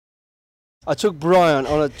I took Brian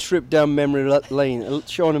on a trip down memory lane,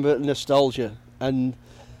 showing him a bit of nostalgia, and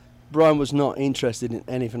Brian was not interested in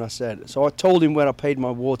anything I said. So I told him where I paid my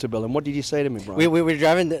water bill, and what did you say to me, Brian? We were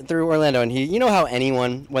driving through Orlando, and you know how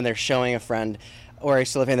anyone, when they're showing a friend or a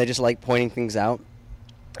still a fan, they just like pointing things out?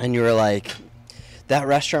 And you were like, that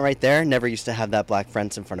restaurant right there never used to have that black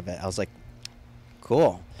fence in front of it. I was like,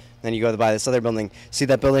 cool. Then you go by this other building, see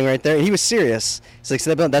that building right there? And he was serious. He's like, see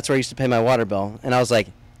that building? That's where I used to pay my water bill. And I was like,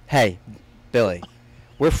 hey, Billy,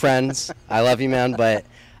 we're friends. I love you, man, but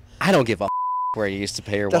I don't give a where you used to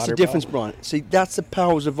pay your water bill. That's the difference, Brian. See, that's the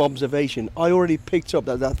powers of observation. I already picked up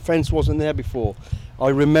that fence wasn't there before. I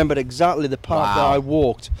remembered exactly the path that I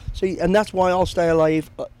walked. See, and that's why I'll stay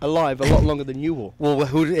alive a lot longer than you will. Well,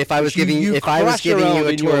 if I was giving you a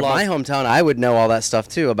tour of my hometown, I would know all that stuff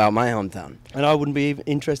too about my hometown. And I wouldn't be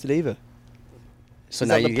interested either. So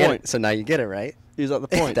now you get it. So now you get it, right? Is that the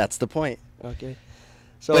point? That's the point. Okay.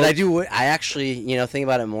 So, but I actually, think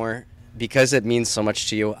about it more, because it means so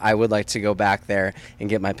much to you. I would like to go back there and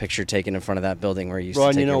get my picture taken in front of that building where you used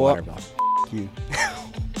to take your water bill. You.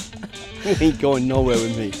 You ain't going nowhere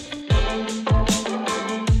with me.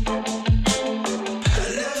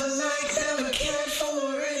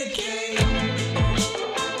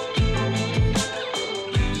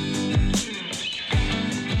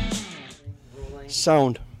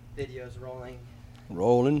 Sound. Videos rolling.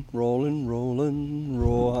 Roll.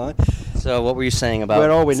 So what were you saying about? Where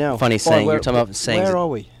are we now? Funny saying. You're talking about saying. Where are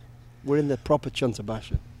we? We're in the proper Chunter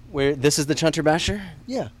Basha. This is the Chunter Basha?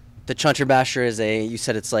 Yeah. The Chunter Basha is you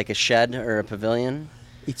said it's like a shed or a pavilion?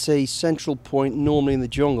 It's a central point, normally in the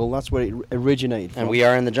jungle. That's where it originated from. And we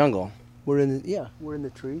are in the jungle. We're in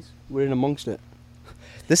the trees. We're in amongst it.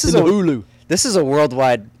 This is Hulu. This is a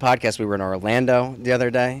worldwide podcast. We were in Orlando the other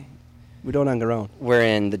day. We don't hang around. We're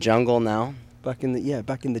in the jungle now. Back in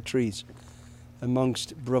the trees,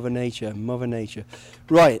 amongst Mother Nature.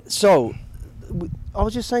 Right, so, I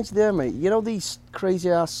was just saying to them, mate, you know these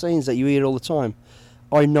crazy-ass sayings that you hear all the time?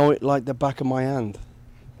 I know it like the back of my hand.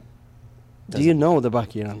 Do you know the back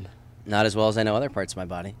of your hand? Not as well as I know other parts of my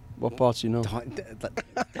body. What parts do you know?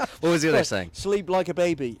 What was the other saying? Sleep like a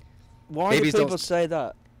baby. Why do people say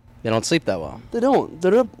that? They don't sleep that well. They don't.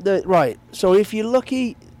 They're up. Right, so if you're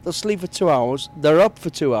lucky, they'll sleep for 2 hours. They're up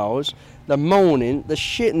for 2 hours. They're moaning, they're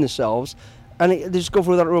shitting themselves, and they just go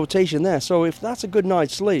through that rotation there. So if that's a good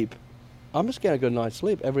night's sleep, I'm just getting a good night's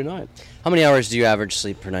sleep every night. How many hours do you average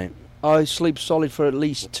sleep per night? I sleep solid for at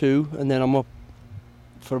least 2, and then I'm up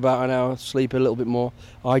for about an hour, sleep a little bit more.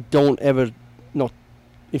 I don't ever,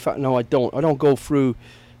 in fact, no, I don't. I don't go through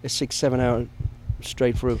a 6-7 hour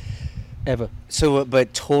straight through, ever. So,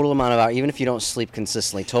 but total amount of hours, even if you don't sleep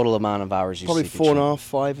consistently, total amount of hours you Probably sleep? Probably 4.5,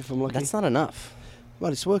 5 if I'm lucky. That's not enough.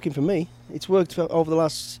 Well, it's working for me. It's worked over the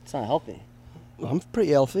last... It's not healthy. I'm pretty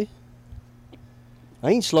healthy. I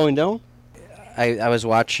ain't slowing down. I was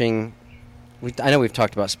watching... I know we've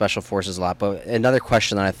talked about Special Forces a lot, but another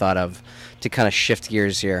question that I thought of to kind of shift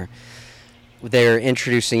gears here. They're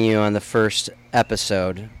introducing you on the first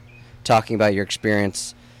episode, talking about your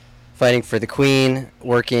experience fighting for the Queen,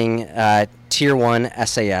 working at Tier 1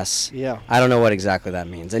 SAS. Yeah. I don't know what exactly that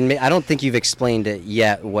means. And I don't think you've explained it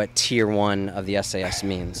yet, what Tier 1 of the SAS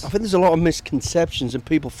means. I think there's a lot of misconceptions, and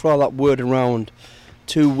people throw that word around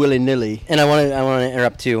too willy-nilly. And I want to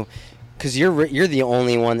interrupt, too, because you're the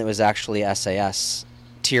only one that was actually SAS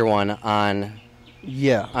Tier 1 on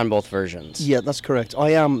both versions. Yeah, that's correct.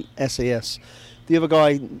 I am SAS. The other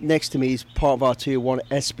guy next to me is part of our Tier 1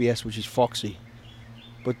 SBS, which is Foxy.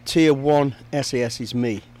 But Tier 1 SAS is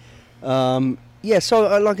me. So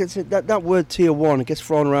like I said, that word Tier 1, it gets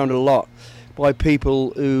thrown around a lot by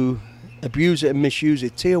people who abuse it and misuse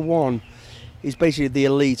it. Tier 1 is basically the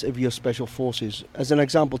elite of your special forces. As an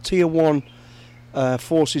example, Tier 1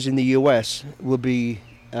 forces in the US will be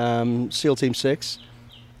SEAL Team 6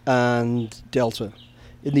 and Delta.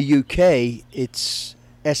 In the UK, it's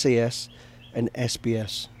SAS and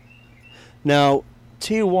SBS. Now,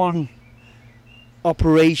 Tier 1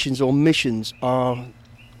 operations or missions are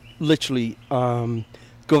literally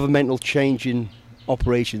governmental changing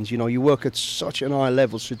operations. You know, you work at such an high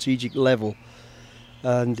level, strategic level,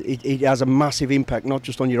 and it has a massive impact, not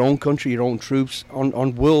just on your own country, your own troops,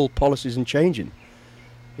 on world policies and changing.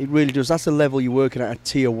 It really does. That's the level you're working at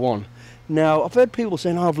Tier 1. Now, I've heard people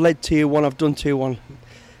saying, I've led Tier 1, I've done Tier 1.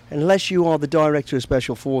 Unless you are the Director of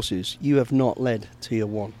Special Forces, you have not led Tier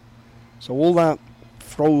 1. So all that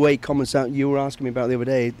throwaway comments that you were asking me about the other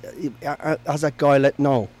day, has that guy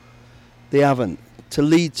no, they haven't. To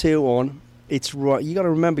lead Tier 1, it's right. You got to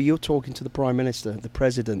remember, you're talking to the Prime Minister, the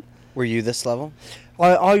President. Were you this level?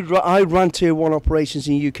 I ran Tier 1 operations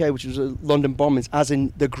in the UK, which was London bombings, as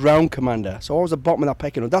in the ground commander. So I was the bottom of that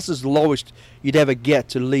pecking order. That's as lowest you'd ever get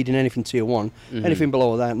to leading anything Tier 1. Mm-hmm. Anything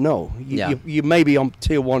below that, no. You may be on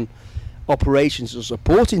Tier 1 operations or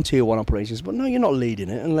supporting Tier 1 operations, but no, you're not leading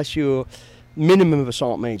it unless you're minimum of a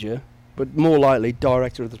Sergeant Major, but more likely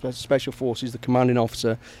Director of the Special Forces, the commanding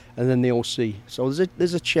officer, and then the OC. So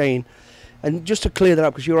there's a chain. And just to clear that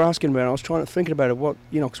up, because you were asking about it, I was thinking about it,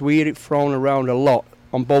 because we hear it thrown around a lot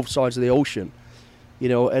on both sides of the ocean,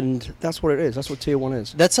 and that's what it is. That's what Tier 1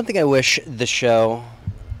 is. That's something I wish the show,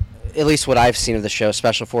 at least what I've seen of the show,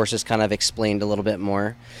 Special Forces kind of explained a little bit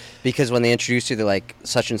more. Because when they introduced you, they're like,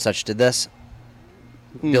 such and such did this,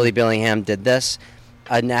 Billy Billingham did this.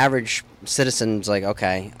 An average citizen's like,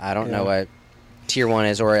 okay, I don't know what Tier 1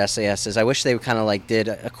 is or SAS is. I wish they kind of like did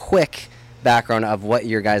a quick background of what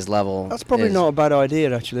your guys' level That's probably is. not a bad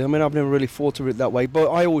idea, actually. I mean, I've never really thought of it that way.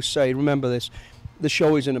 But I always say, remember this, the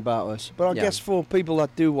show isn't about us. But I guess for people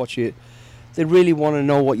that do watch it, they really want to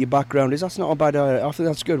know what your background is. That's not a bad idea. I think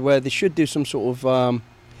that's good, where they should do some sort of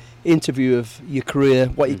interview of your career,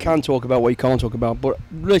 what you can talk about, what you can't talk about, but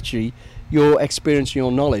literally your experience and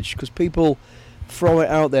your knowledge, because people throw it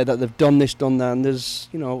out there that they've done this, done that, and there's,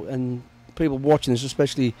 and people watching this,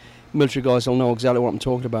 especially military guys, will know exactly what I'm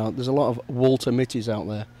talking about. There's a lot of Walter Mitties out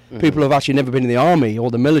there. People who have actually never been in the army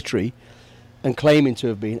or the military and claiming to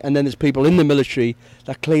have been, and then there's people in the military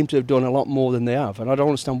that claim to have done a lot more than they have, and I don't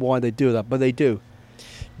understand why they do that, but they do.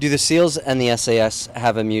 Do the SEALs and the SAS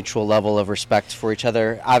have a mutual level of respect for each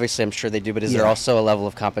other? Obviously, I'm sure they do, but is there also a level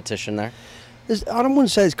of competition there? I don't want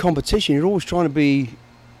to say it's competition. You're always trying to be,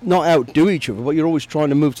 not outdo each other, but you're always trying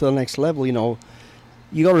to move to the next level. You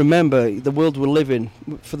got to remember the world we live in.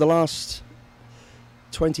 For the last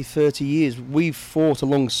 20, 30 years, we've fought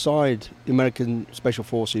alongside the American Special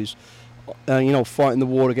Forces, fighting the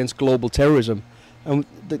war against global terrorism. And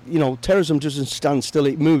terrorism doesn't stand still;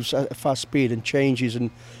 it moves at a fast speed and changes,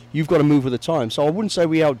 and you've got to move with the time. So I wouldn't say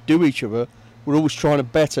we outdo each other. We're always trying to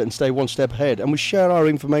better and stay one step ahead, and we share our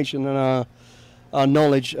information and our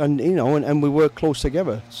knowledge, and and we work close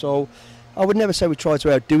together. So I would never say we try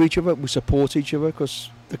to outdo each other. We support each other,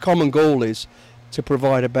 because the common goal is to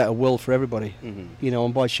provide a better world for everybody.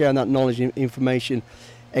 And by sharing that knowledge, information,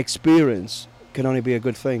 experience, can only be a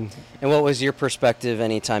good thing. And what was your perspective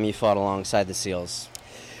anytime you fought alongside the SEALs?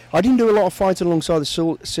 I didn't do a lot of fighting alongside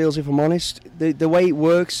the SEALs, if I'm honest. The way it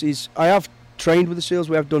works is, I have trained with the SEALs.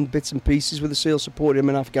 We have done bits and pieces with the SEALs, supported them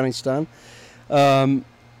in Afghanistan.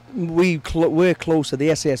 We're closer,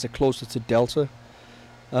 the SAS are closer to Delta.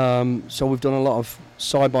 So we've done a lot of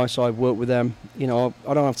side-by-side work with them. I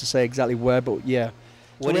don't have to say exactly where, but yeah.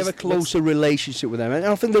 So we have a closer relationship with them. And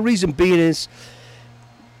I think the reason being is,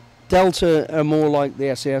 Delta are more like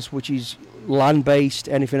the SAS, which is land-based,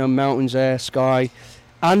 anything on mountains, air, sky,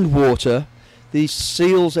 and water. The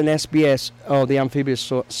SEALs and SBS are the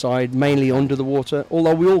amphibious side, mainly under the water,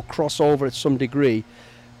 although we all cross over at some degree.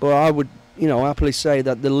 But I would, happily say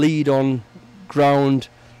that the lead on ground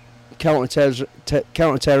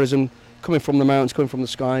counter-terrorism, coming from the mountains, coming from the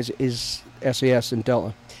skies, is SAS and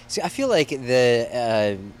Delta. See, I feel like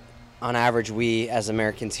on average, we as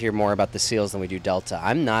Americans hear more about the SEALs than we do Delta.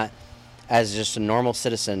 I'm not, as just a normal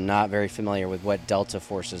citizen, not very familiar with what Delta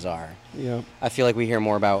forces are. Yeah. I feel like we hear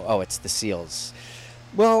more about, it's the SEALs.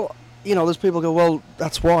 Well, there's people go, well,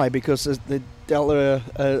 that's why, because the Delta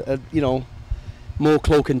are more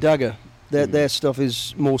cloak and dagger. Their stuff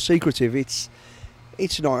is more secretive. It's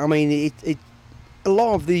not. I mean, a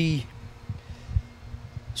lot of the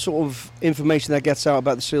sort of information that gets out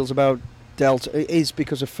about the SEALs, about Delta, is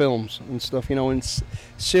because of films and stuff, and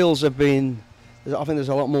SEALs have been, I think there's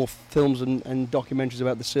a lot more films and documentaries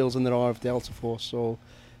about the SEALs than there are of Delta Force, so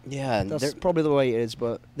yeah, that's probably the way it is.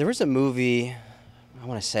 But there was a movie, I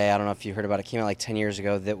want to say, I don't know if you heard about it, came out like 10 years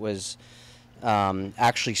ago, that was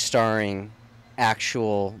actually starring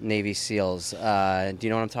actual Navy SEALs. Do you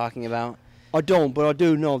know what I'm talking about? I don't, but I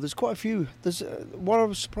do know. There's quite a few. There's what I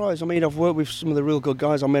was surprised. I mean, I've worked with some of the real good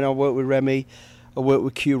guys. I mean, I work with Remy, I work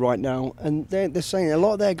with Q right now, and they're saying a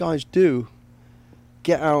lot of their guys do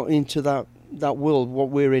get out into that world, what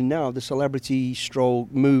we're in now, the celebrity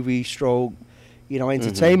stroke, movie stroke,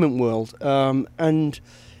 entertainment world. And,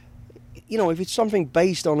 if it's something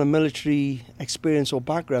based on a military experience or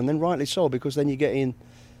background, then rightly so, because then you're getting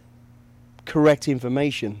correct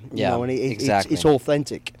information. And exactly. It's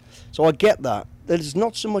authentic. So I get that. There's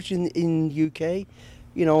not so much in UK.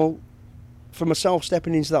 For myself,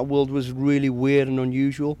 stepping into that world was really weird and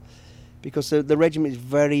unusual, because the regiment is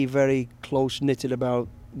very, very close-knitted about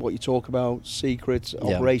what you talk about, secrets,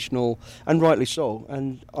 operational, and rightly so.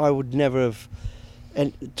 And I would never have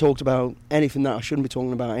and talked about anything that I shouldn't be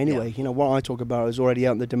talking about anyway. Yeah. You know, what I talk about is already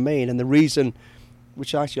out in the domain, and the reason,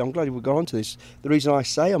 which actually I'm glad we got onto this, the reason I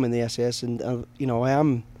say I'm in the SAS and, you know, I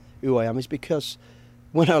am who I am is because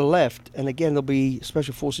when I left, and again, there'll be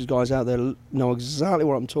Special Forces guys out there know exactly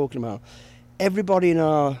what I'm talking about. Everybody in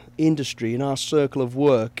our industry, in our circle of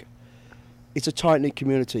work, it's a tight-knit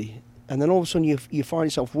community. And then all of a sudden you find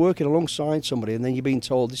yourself working alongside somebody, and then you're being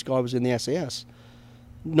told this guy was in the SAS,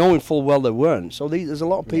 knowing full well they weren't. So there's a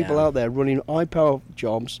lot of people out there running high-power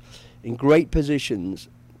jobs in great positions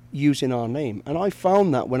using our name. And I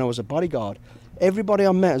found that when I was a bodyguard. Everybody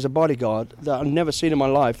I met as a bodyguard that I'd never seen in my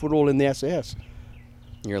life were all in the SAS.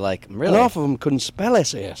 You're like, really? And half of them couldn't spell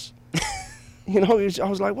SAS. You know, I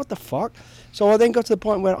was like, what the fuck? So I then got to the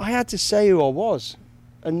point where I had to say who I was.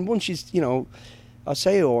 And once I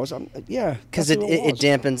say who I was, because it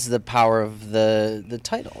dampens the power of the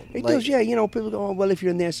title. It does, yeah. You know, people go, oh, well, if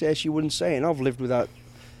you're in the SAS, you wouldn't say it. And I've lived with that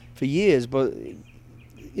for years, but,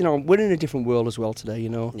 you know, we're in a different world as well today, you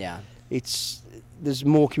know. Yeah. There's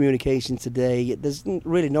more communication today. There's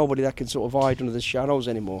really nobody that can sort of hide under the shadows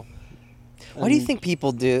anymore. Why do you think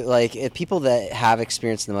people do, like, people that have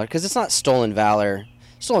experience in the military, because it's not stolen valor.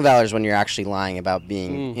 Stolen valor is when you're actually lying about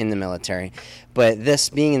being in the military. But this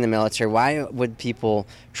being in the military, why would people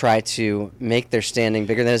try to make their standing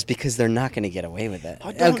bigger than it is? Because they're not going to get away with it.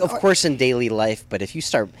 Of course, in daily life, but if you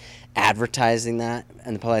start advertising that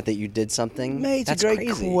and the public that you did something, mate, that's it's a great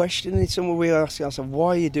crazy. question. It's somewhere we ask ourselves, why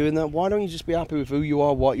are you doing that? Why don't you just be happy with who you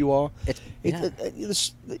are, what you are? You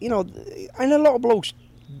know, and a lot of blokes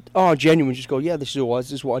are genuine, just go, yeah, this is who I was,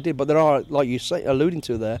 this is what I did. But there are, like you say, alluding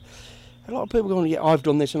to there, a lot of people going, yeah, I've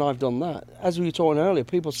done this and I've done that. As we were talking earlier,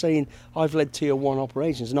 people saying, I've led Tier 1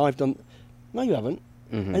 operations and I've done... No, you haven't.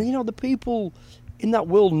 Mm-hmm. And, you know, the people in that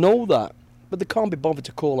world know that, but they can't be bothered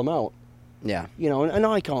to call them out. Yeah. You know, and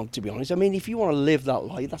I can't, to be honest. I mean, if you want to live that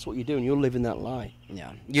lie, that's what you're doing. You're living that lie.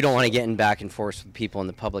 Yeah. You don't want to get in back and forth with people in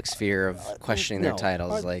the public sphere of questioning their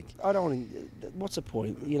titles. I don't... What's the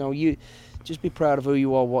point? You know, you just be proud of who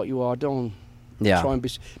you are, what you are. Don't try and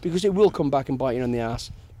be... Because it will come back and bite you in the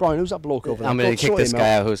ass. Brian, who's that bloke over there? I'm going to kick this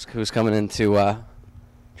guy out who's coming in to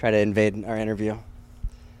try to invade our interview.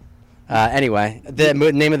 Anyway, the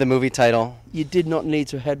name of the movie title. You did not need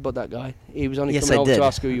to headbutt that guy. He was only coming over to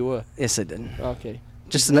ask who you were. Yes, I did. Okay.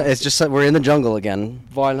 It's just that we're in the jungle again.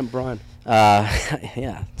 Violent Brian.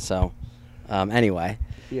 Yeah. So, anyway.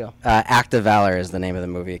 Yeah. Act of Valor is the name of the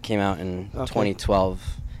movie. It came out in 2012,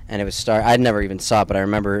 and it was I'd never even saw it, but I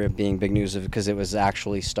remember it being big news because it was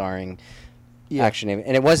actually starring. Yeah. Action,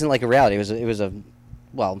 and it wasn't like a reality. It was a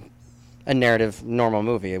narrative, normal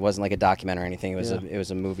movie. It wasn't like a documentary or anything. It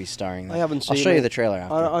was a movie starring. I haven't seen. I'll show you the trailer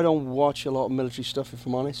after. I don't watch a lot of military stuff, if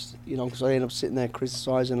I'm honest. You know, because I end up sitting there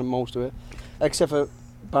criticising most of it, except for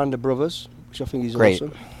Band of Brothers, which I think is great.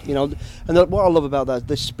 Awesome. You know, and what I love about that,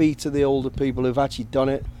 they speak to the older people who've actually done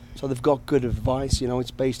it, so they've got good advice. You know, it's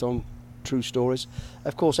based on true stories.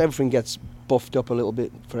 Of course, everything gets buffed up a little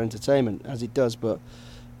bit for entertainment, as it does, but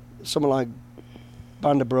someone like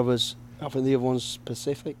Band of Brothers, I think the other one's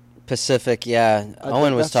Pacific, yeah.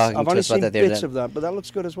 Owen was talking to us about that the other day. I've only seen bits of that, but that looks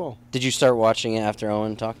good as well. Did you start watching it after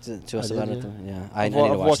Owen talked to us about it? Yeah, I've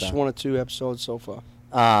watched 1 or 2 episodes so far.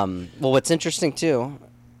 Well, what's interesting too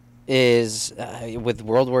is with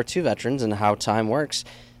World War II veterans and how time works,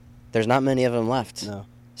 there's not many of them left. No.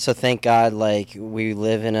 So thank God, like we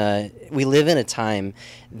live in a time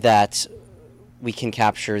that we can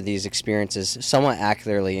capture these experiences somewhat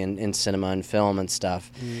accurately in cinema and film and stuff.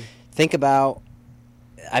 Think about,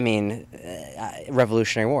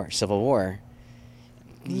 Revolutionary War, Civil War.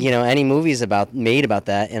 You know, any movies made about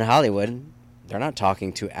that in Hollywood, they're not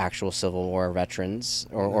talking to actual Civil War veterans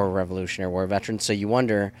or Revolutionary War veterans. So you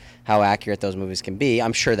wonder how accurate those movies can be.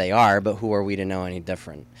 I'm sure they are, but who are we to know any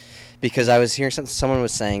different? Because I was hearing someone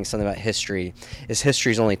was saying something about history.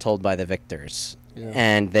 History is only told by the victors. Yeah.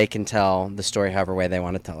 And they can tell the story however way they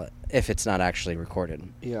want to tell it, if it's not actually recorded.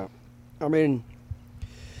 Yeah. I mean,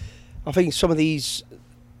 I think some of these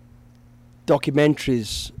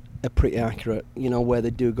documentaries are pretty accurate, you know, where they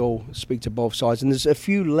do go speak to both sides. And there's a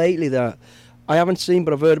few lately that I haven't seen,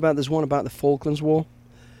 but I've heard about. There's one about the Falklands War,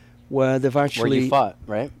 where they've actually... Where you fought,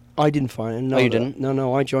 right? I didn't fight it. No, you didn't?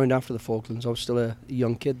 No, I joined after the Falklands. I was still a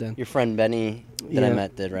young kid then. Your friend Benny that I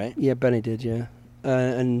met did, right? Yeah, Benny did, yeah.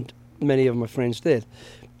 And many of my friends did.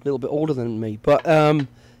 A little bit older than me. But,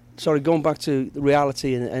 going back to the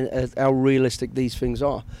reality and how realistic these things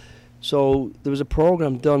are. So there was a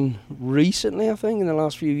program done recently, I think, in the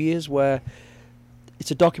last few years, where it's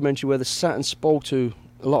a documentary where they sat and spoke to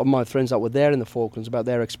a lot of my friends that were there in the Falklands about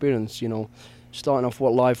their experience, you know, starting off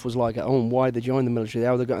what life was like at home, why they joined the military,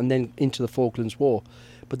 how they got, and then into the Falklands War.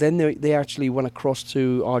 But then they actually went across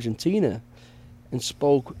to Argentina and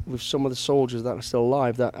spoke with some of the soldiers that are still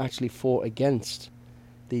alive that actually fought against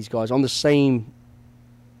these guys on the same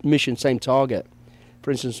mission, same target.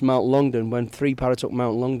 For instance, Mount Longdon, when 3 Para took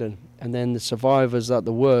Mount Longdon, and then the survivors that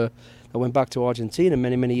went back to Argentina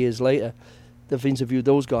many, many years later, they've interviewed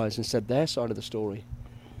those guys and said their side of the story.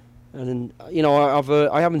 And then, you know,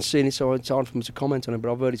 I haven't seen it, so it's hard for me to comment on it,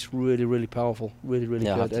 but I've heard it's really, really powerful, really, really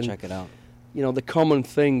Yeah, good. I'll have to and, check it out. you know, the common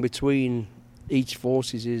thing between each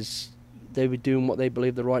forces is they were doing what they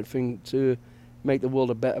believe the right thing to make the world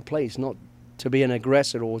a better place, not to be an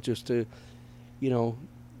aggressor or just to, you know,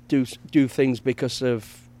 do things because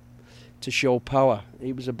of, to show power.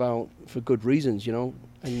 It was about for good reasons, you know.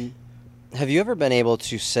 And have you ever been able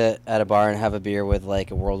to sit at a bar and have a beer with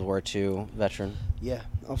like a World War II veteran? yeah,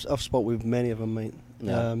 I've spoke with many of them, mate.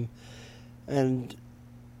 Yeah. And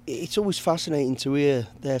it's always fascinating to hear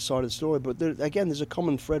their side of the story. But again, there's a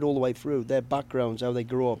common thread all the way through their backgrounds, how they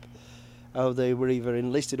grew up, how they were either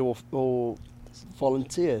enlisted or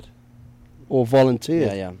volunteered,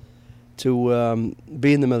 Yeah. to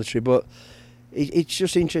be in the military. But it's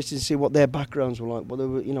just interesting to see what their backgrounds were like, what they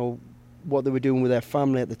were, you know, what they were doing with their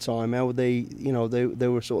family at the time, how they, you know, they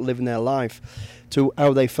were sort of living their life, to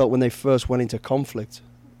how they felt when they first went into conflict.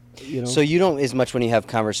 You know? So you don't, as much when you have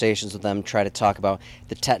conversations with them, try to talk about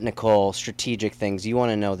the technical, strategic things. You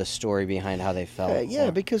want to know the story behind how they felt.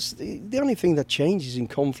 Yeah, because the only thing that changes in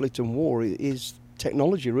conflict and war is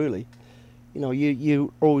technology, really. You know,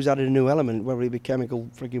 you always added a new element, whether it be chemical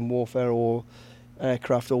frigging warfare or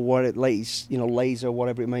aircraft or what it laser,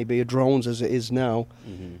 whatever it may be, or drones as it is now.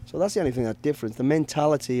 Mm-hmm. So that's the only thing that's different. The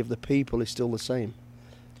mentality of the people is still the same,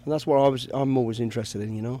 and that's what I'm always interested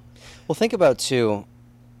in. You know. Well, think about too,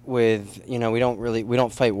 with, you know, we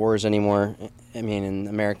don't fight wars anymore. I mean, in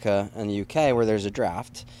America and the UK, where there's a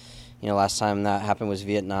draft. You know, last time that happened was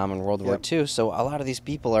Vietnam and World War II. So a lot of these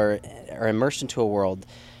people are immersed into a world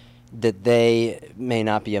that they may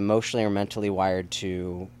not be emotionally or mentally wired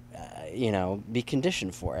to, be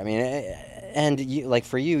conditioned for. I mean, and like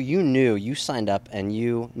for you, you signed up and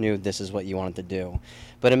you knew this is what you wanted to do.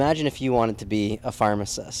 But imagine if you wanted to be a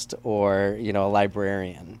pharmacist or, a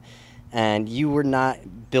librarian, and you were not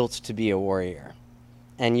built to be a warrior,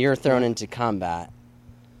 and you're thrown into combat,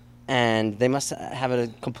 and they must have a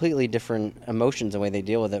completely different emotions and way they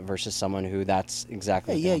deal with it versus someone who that's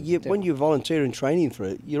exactly what they want to do. When you're volunteering training for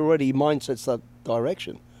it, your mindset's that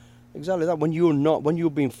direction. Exactly that. When you're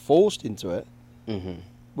being forced into it, mm-hmm.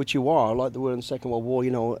 which you are, like they were in the Second World War,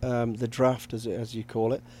 the draft, as you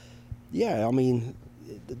call it. Yeah, I mean,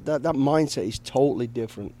 that mindset is totally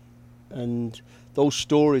different, and those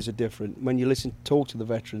stories are different. When you talk to the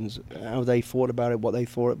veterans, how they thought about it, what they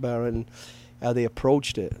thought about it, and how they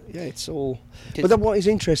approached it. Yeah, it's all. But then what is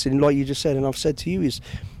interesting, like you just said, and I've said to you, is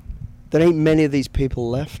there ain't many of these people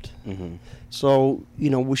left. Mm-hmm. So,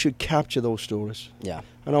 we should capture those stories. Yeah.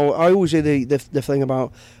 And I always hear the thing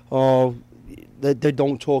about, they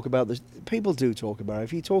don't talk about this. People do talk about it.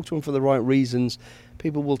 If you talk to them for the right reasons,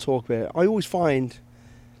 people will talk about it. I always find,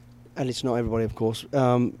 and it's not everybody, of course,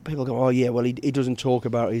 people go, oh, yeah, well, he doesn't talk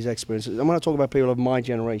about his experiences. And when I talk about people of my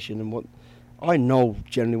generation and what I know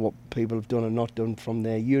generally what people have done and not done from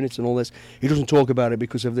their units and all this, he doesn't talk about it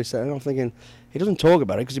because of this. And I'm thinking, he doesn't talk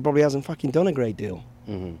about it because he probably hasn't fucking done a great deal.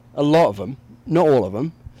 Mm-hmm. A lot of them, not all of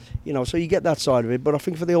them. So you get that side of it. But I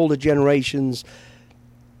think for the older generations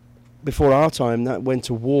before our time that went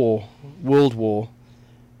to war, World War,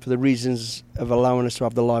 for the reasons of allowing us to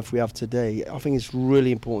have the life we have today, I think it's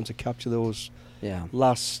really important to capture those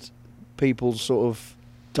last people's sort of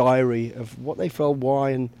diary of what they felt,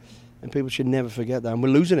 why, and people should never forget that. And we're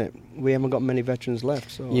losing it. We haven't got many veterans left.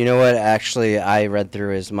 So. You know what, actually, I read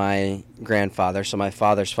through is my grandfather. So my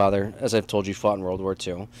father's father, as I've told you, fought in World War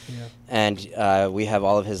II. Yeah. And we have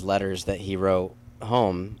all of his letters that he wrote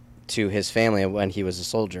home to his family when he was a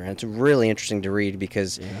soldier. And it's really interesting to read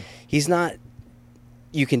because he's not...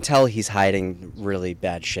 You can tell he's hiding really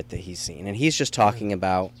bad shit that he's seen. And he's just talking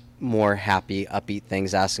about more happy, upbeat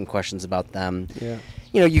things, asking questions about them. Yeah.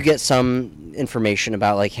 You get some information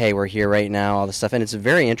about, like, hey, we're here right now, all this stuff, and it's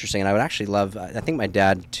very interesting, and I would actually I think my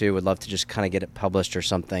dad, too, would love to just kind of get it published or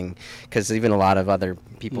something, because even a lot of other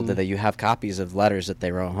people did that. You have copies of letters that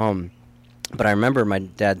they wrote home. But I remember my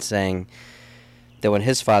dad saying that when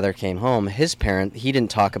his father came home, he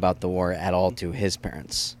didn't talk about the war at all to his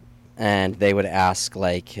parents. And they would ask,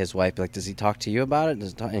 like, his wife, like, does he talk to you about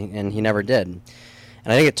it? And he never did.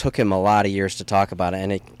 And I think it took him a lot of years to talk about it.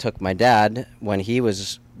 And it took my dad, when he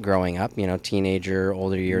was growing up, teenager,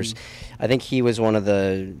 older years, I think he was one of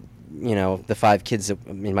the the 5 kids that,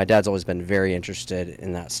 my dad's always been very interested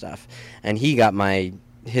in that stuff. And he got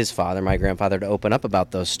his father, my grandfather, to open up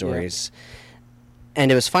about those stories. Yeah.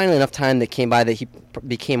 And it was finally enough time that came by that he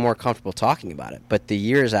became more comfortable talking about it. But the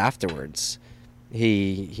years afterwards,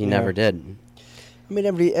 he never did. I mean,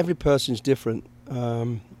 every person's different.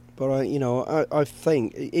 But I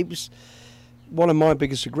think it was one of my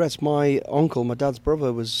biggest regrets. My uncle, my dad's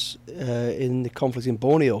brother, was in the conflict in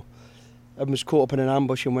Borneo and was caught up in an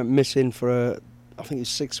ambush and went missing for I think it was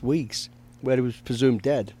 6 weeks, where he was presumed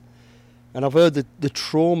dead. And I've heard the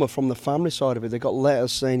trauma from the family side of it. They got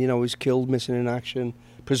letters saying, he's killed, missing in action,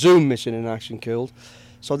 presumed missing in action, killed.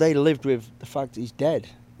 So they lived with the fact that he's dead,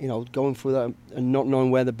 going through that and not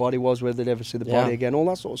knowing where the body was, whether they'd ever see the body again, all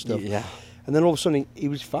that sort of stuff. Yeah. And then all of a sudden he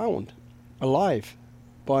was found alive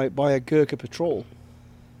by a Gurkha patrol.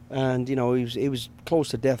 And, he was close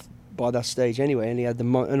to death by that stage anyway, and he had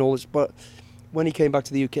and all this. But when he came back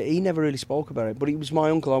to the UK, he never really spoke about it. But he was my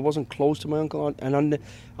uncle. I wasn't close to my uncle. And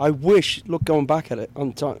I wish, going back at it,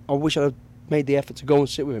 I wish I'd have made the effort to go and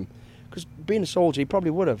sit with him. Because being a soldier, he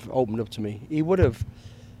probably would have opened up to me. He would have,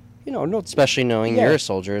 not... Especially knowing you're a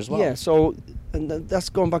soldier as well. Yeah, so, and that's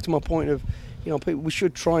going back to my point of, we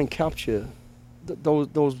should try and capture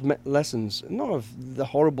those lessons. Not of the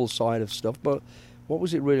horrible side of stuff, but what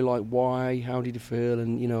was it really like? Why? How did you feel?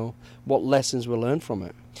 And, what lessons were learned from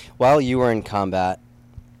it? While you were in combat,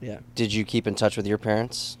 yeah, did you keep in touch with your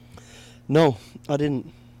parents? No, I didn't.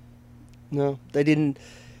 No, they didn't.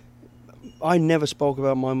 I never spoke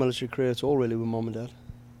about my military career at all, really, with Mum and Dad.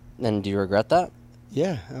 And do you regret that?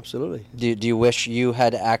 Yeah, absolutely. Do you wish you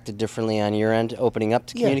had acted differently on your end, opening up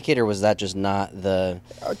to communicate, or was that just not the...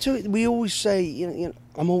 We always say,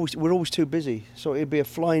 we're always too busy. So it'd be a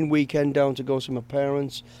flying weekend down to go see my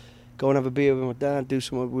parents, go and have a beer with my dad, do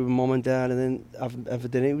something with Mum and Dad, and then have a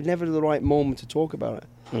dinner. It was never the right moment to talk about it.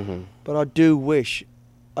 Mm-hmm. But I do wish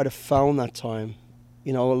I'd have found that time.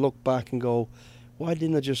 I look back and go, why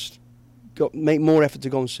didn't I just make more effort to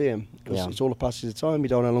go and see him? Because it's all a passage of time. You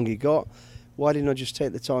don't know how long you got. Why didn't I just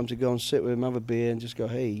take the time to go and sit with him, have a beer, and just go,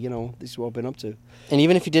 hey, this is what I've been up to. And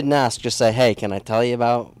even if you didn't ask, just say, hey, can I tell you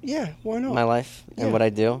about why not? My life and what I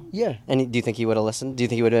do? Yeah. And do you think he would have listened? Do you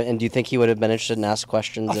think he would have been interested in ask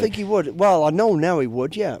questions? I think he would. Well, I know now he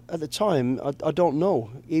would, yeah. At the time, I don't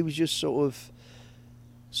know. He was just sort of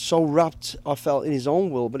so wrapped, I felt, in his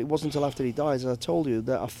own world, but it wasn't until after he died, as I told you,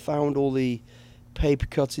 that I found all the paper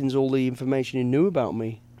cuttings, all the information he knew about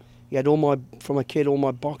me. He had from a kid, all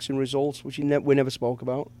my boxing results, which we never spoke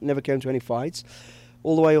about, never came to any fights,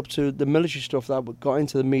 all the way up to the military stuff that got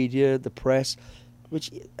into the media, the press, which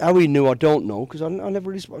how he knew I don't know, because I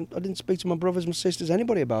never really, I didn't speak to my brothers, my sisters,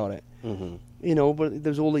 anybody about it. Mm-hmm. But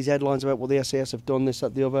there was all these headlines about, well, the SAS have done this,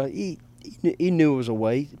 that, the other. He knew it was a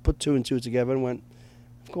way, put 2 and 2 together and went,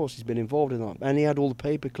 of course he's been involved in that. And he had all the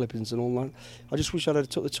paper clippings and all that. I just wish I'd have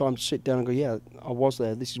took the time to sit down and go, yeah, I was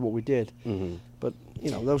there, this is what we did. Mm-hmm. But,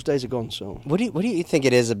 those days are gone, so. What do you think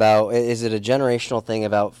it is about, is it a generational thing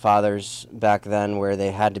about fathers back then where they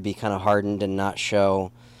had to be kind of hardened and not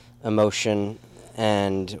show emotion?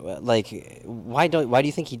 And, why do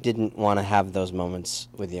you think he didn't want to have those moments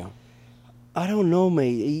with you? I don't know,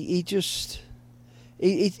 mate. He just...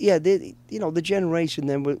 the generation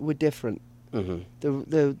then were different.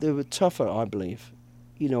 Mm-hmm. They were tougher, I believe.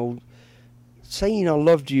 Saying I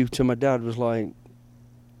loved you to my dad was like,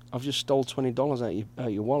 I've just stole $20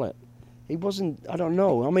 out your wallet. He wasn't, I don't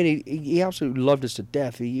know. I mean, he absolutely loved us to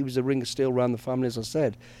death. He was a ring of steel around the family, as I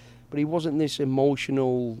said. But he wasn't this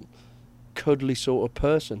emotional, cuddly sort of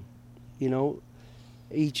person. He's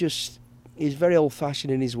very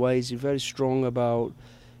old-fashioned in his ways. He's very strong about,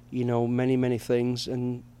 many, many things.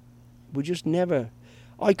 And we just never...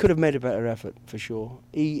 I could have made a better effort, for sure.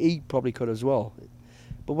 He probably could as well.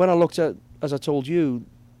 But when I looked at, as I told you,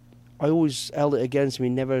 I always held it against him. He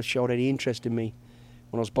never showed any interest in me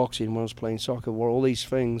when I was boxing, when I was playing soccer, all these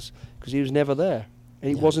things, because he was never there. And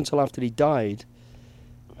it wasn't until after he died,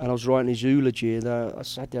 and I was writing his eulogy, that I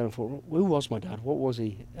sat down and thought, who was my dad? What was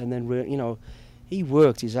he? And then, he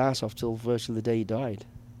worked his ass off till virtually the day he died.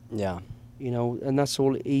 Yeah. And that's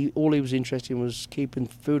all he was interested in, was keeping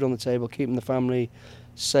food on the table, keeping the family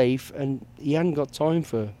safe, and he hadn't got time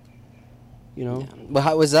for, Yeah. But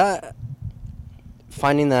how was that,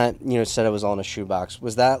 finding that, said it was all in a shoebox,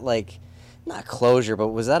 was that not closure, but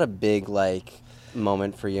was that a big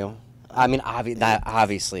moment for you? I mean,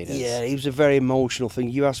 obviously it is. Yeah, it was a very emotional thing.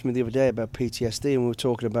 You asked me the other day about PTSD, and we were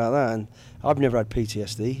talking about that, and I've never had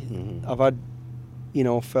PTSD. Mm-hmm. I've had,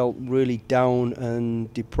 felt really down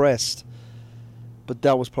and depressed, but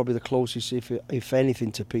that was probably the closest, if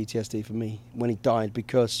anything, to PTSD for me when he died,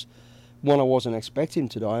 because one, I wasn't expecting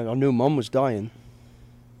to die. I knew Mum was dying.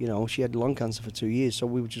 You know, she had lung cancer for 2 years, so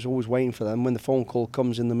we were just always waiting for them. When the phone call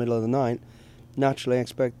comes in the middle of the night, naturally I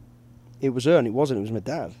expect it was her, and it wasn't. It was my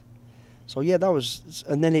dad. So yeah, that was,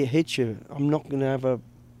 and then it hits you. I'm not going to have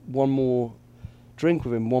one more drink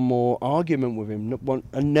with him, one more argument with him,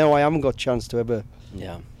 and now I haven't got a chance to ever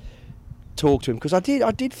talk to him, because I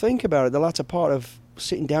did think about it, the latter part of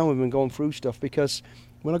sitting down with him and going through stuff, because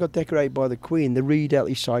when I got decorated by the Queen, they read out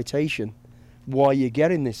his citation, why you're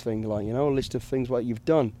getting this thing, like, you know, a list of things what you've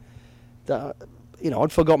done. That, you know,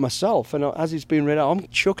 I'd forgot myself, and as it's being read out, I'm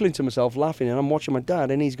chuckling to myself, laughing, and I'm watching my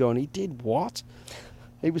dad, and he's going, he did what?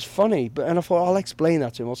 It was funny, and I thought, I'll explain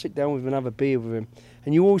that to him. I'll sit down with him and have a beer with him.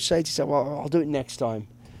 And you always say to yourself, well, I'll do it next time.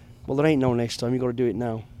 Well, there ain't no next time. You've got to do it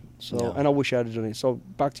now. So, no. And I wish I had done it. So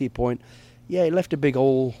back to your point, yeah, it left a big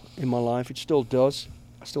hole in my life. It still does.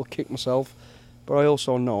 I still kick myself. But I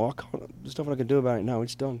also know there's nothing I can do about it now.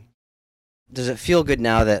 It's done. Does it feel good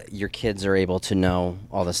now that your kids are able to know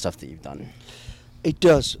all the stuff that you've done? It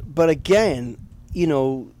does. But again, you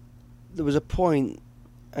know, there was a point,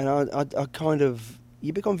 and I kind of,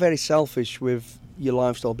 you become very selfish with your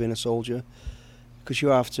lifestyle being a soldier, because you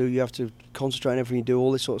have to concentrate on everything you do,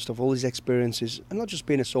 all this sort of stuff, all these experiences, and not just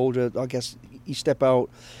being a soldier. I guess you step out.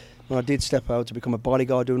 When I did step out to become a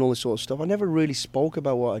bodyguard, doing all this sort of stuff, I never really spoke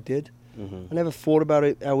about what I did. Mm-hmm. I never thought about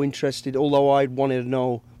it, how interested, although I wanted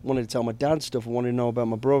to tell my dad stuff, and wanted to know about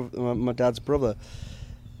my dad's brother.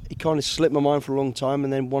 It kind of slipped my mind for a long time,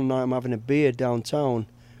 and then one night I'm having a beer downtown,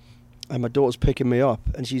 and my daughter's picking me up,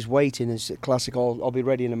 and she's waiting, and it's a classic, I'll be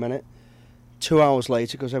ready in a minute. 2 hours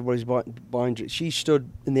later, because everybody's buying drinks, she stood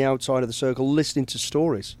in the outside of the circle listening to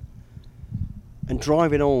stories and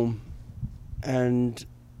driving home, and,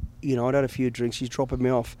 you know, I'd had a few drinks, she's dropping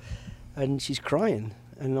me off, and she's crying,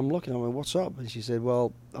 and I'm looking at her, what's up? And she said,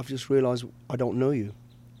 well, I've just realised I don't know you.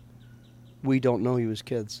 We don't know you as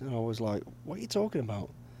kids. And I was like, what are you talking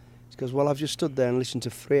about? She goes, well, I've just stood there and listened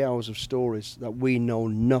to 3 hours of stories that we know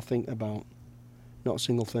nothing about, not a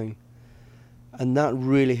single thing. And that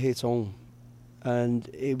really hit home. And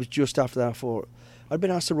it was just after that I thought, I'd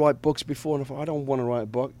been asked to write books before, and I thought, I don't want to write a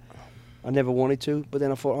book. I never wanted to, but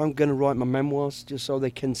then I thought, I'm going to write my memoirs just so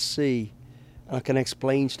they can see, and I can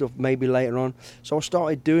explain stuff maybe later on. So I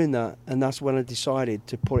started doing that, and that's when I decided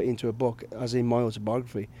to put it into a book, as in my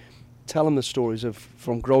autobiography. Tell them the stories of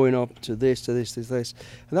from growing up to this, to this, to this.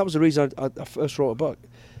 And that was the reason I first wrote a book.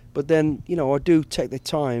 But then, you know, I do take the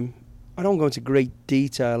time. I don't go into great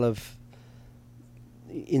detail of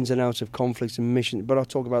ins and outs of conflicts and missions, but I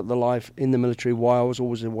talk about the life in the military, why I was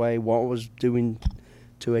always away, what I was doing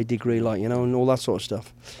to a degree, like, you know, and all that sort of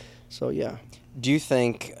stuff. So, yeah. Do you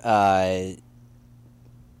think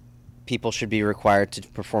people should be required to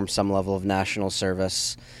perform some level of national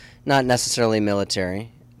service, not necessarily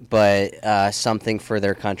military, but something for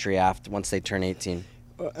their country once they turn 18?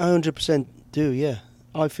 100% do, yeah.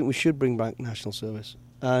 I think we should bring back national service.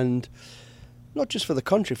 And not just for the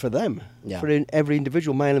country, for them, for every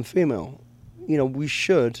individual, male and female. You know, we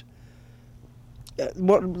should.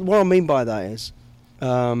 What I mean by that is,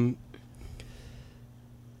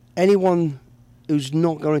 anyone who's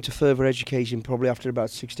not going into further education, probably after about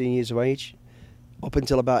 16 years of age, up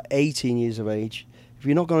until about 18 years of age, if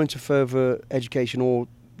you're not going into further education or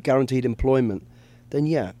guaranteed employment, then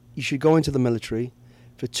yeah, you should go into the military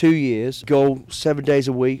for 2 years, go 7 days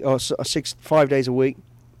a week, or 5 days a week,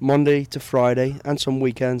 Monday to Friday, and some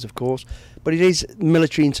weekends, of course. But it is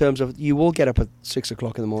military in terms of you will get up at 6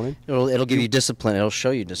 o'clock in the morning. It'll give you discipline. It'll show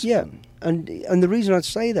you discipline. Yeah, and the reason I'd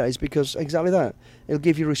say that is because exactly that. It'll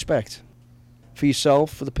give you respect for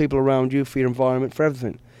yourself, for the people around you, for your environment, for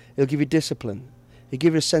everything. It'll give you discipline. It'll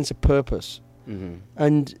give you a sense of purpose. Mm-hmm.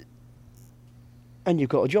 And you've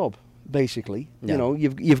got a job, basically. Yeah. You know,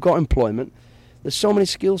 you've got employment. There's so many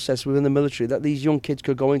skill sets within the military that these young kids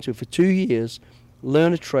could go into for 2 years,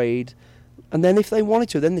 learn a trade, and then if they wanted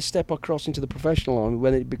to, then they step across into the professional army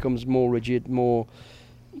when it becomes more rigid, more,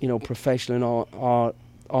 you know, professional and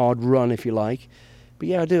hard run, if you like. But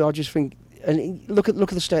yeah, I do. I just think, and look at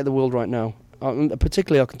the state of the world right now.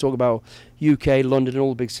 Particularly, I can talk about UK, London, and all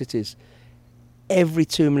the big cities. Every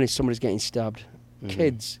 2 minutes, somebody's getting stabbed. Mm-hmm.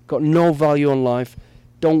 Kids got no value on life,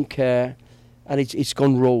 don't care, and it's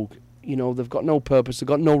gone rogue. You know, they've got no purpose, they've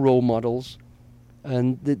got no role models,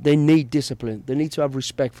 and they need discipline. They need to have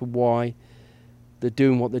respect for why they're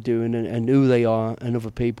doing what they're doing and who they are and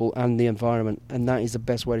other people and the environment, and that is the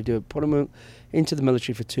best way to do it. Put them into the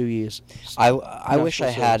military for 2 years. I wish I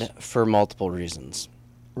had for multiple reasons.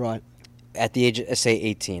 Right. At the age of, say,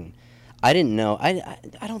 18, I didn't know.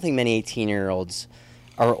 I don't think many 18-year-olds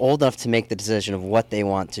are old enough to make the decision of what they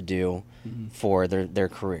want to do for their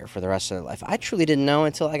career, for the rest of their life. I truly didn't know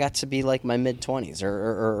until I got to be like my mid-20s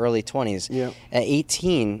or early 20s. Yeah. At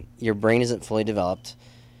 18, your brain isn't fully developed.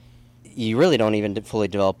 You really don't even fully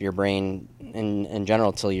develop your brain in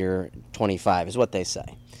general till you're 25, is what they say.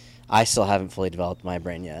 I still haven't fully developed my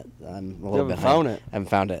brain yet. I'm a little bit found behind. it. I haven't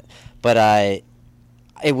found it. But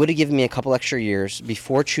it would have given me a couple extra years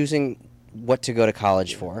before choosing what to go to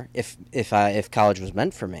college for, if college was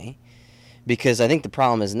meant for me. Because I think the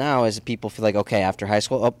problem is now is people feel like, okay, after high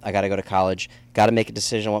school, I got to go to college, got to make a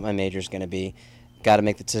decision on what my major is going to be, got to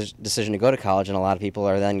make the decision to go to college, and a lot of people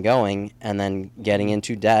are then going and then getting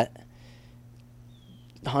into debt,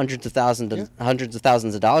 hundreds of thousands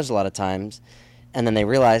of dollars a lot of times, and then they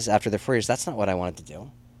realize after their 4 years, that's not what I wanted to do.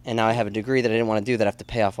 And now I have a degree that I didn't want to do that I have to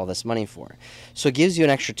pay off all this money for. So it gives you an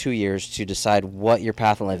extra 2 years to decide what your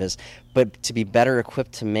path in life is. But to be better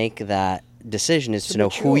equipped to make that decision is to know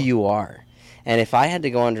who you are. And if I had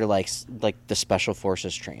to go under like the special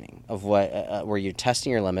forces training of what where you're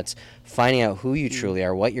testing your limits, finding out who you truly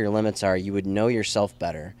are, what your limits are, you would know yourself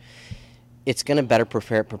better. It's going to better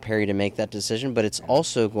prepare you to make that decision, but it's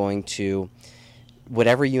also going to,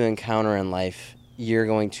 whatever you encounter in life, you're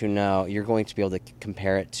going to be able to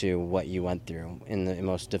compare it to what you went through in the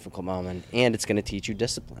most difficult moment, and it's going to teach you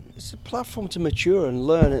discipline. It's a platform to mature and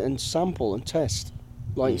learn and sample and test.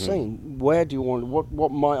 Like you're saying, where do you want,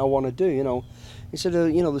 what might I want to do, you know? Instead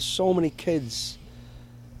of, you know, there's so many kids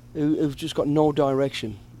who've just got no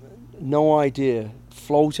direction, no idea,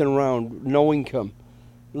 floating around, no income,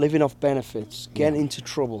 living off benefits, getting into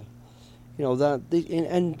trouble. You know,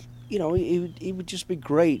 and you know, it would just be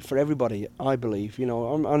great for everybody, I believe. You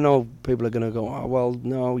know, I know people are going to go, oh, well,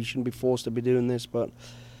 no, you shouldn't be forced to be doing this, but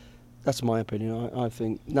that's my opinion. I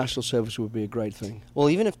think national service would be a great thing. Well,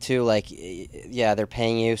 even if, too, like, yeah, they're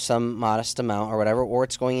paying you some modest amount or whatever, or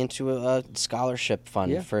it's going into a scholarship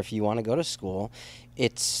fund for if you want to go to school,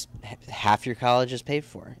 it's half your college is paid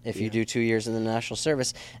for if you do 2 years in the national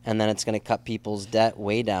service, and then it's going to cut people's debt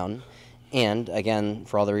way down. And, again,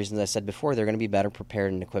 for all the reasons I said before, they're going to be better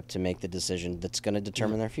prepared and equipped to make the decision that's going to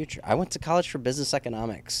determine their future. I went to college for business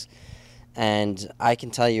economics, and I can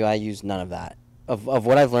tell you I used none of that. Of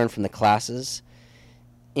what I've learned from the classes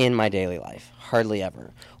in my daily life, hardly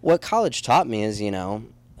ever. What college taught me is, you know,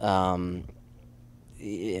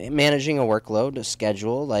 managing a workload, a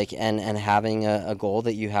schedule, like, and having a goal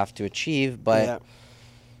that you have to achieve, but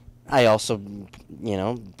I also, you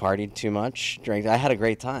know, partied too much, drank. I had a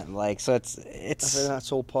great time. Like, so it's. I think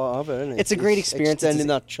that's all part of it, isn't it? It's a great experience. Extending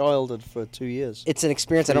that childhood for 2 years. It's an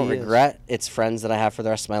experience I don't regret. It's friends that I have for the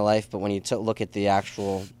rest of my life. But when you look at the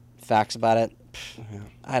actual facts about it,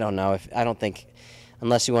 I don't know. I don't think,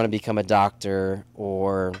 unless you want to become a doctor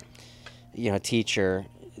or, you know, a teacher,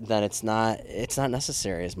 then it's not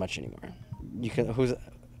necessary as much anymore.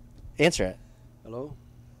 Answer it. Hello,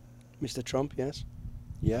 Mr. Trump. Yes.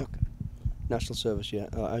 Yeah. Okay. National service,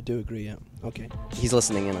 I do agree, yeah. Okay. He's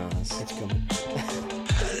listening in on us. It's coming.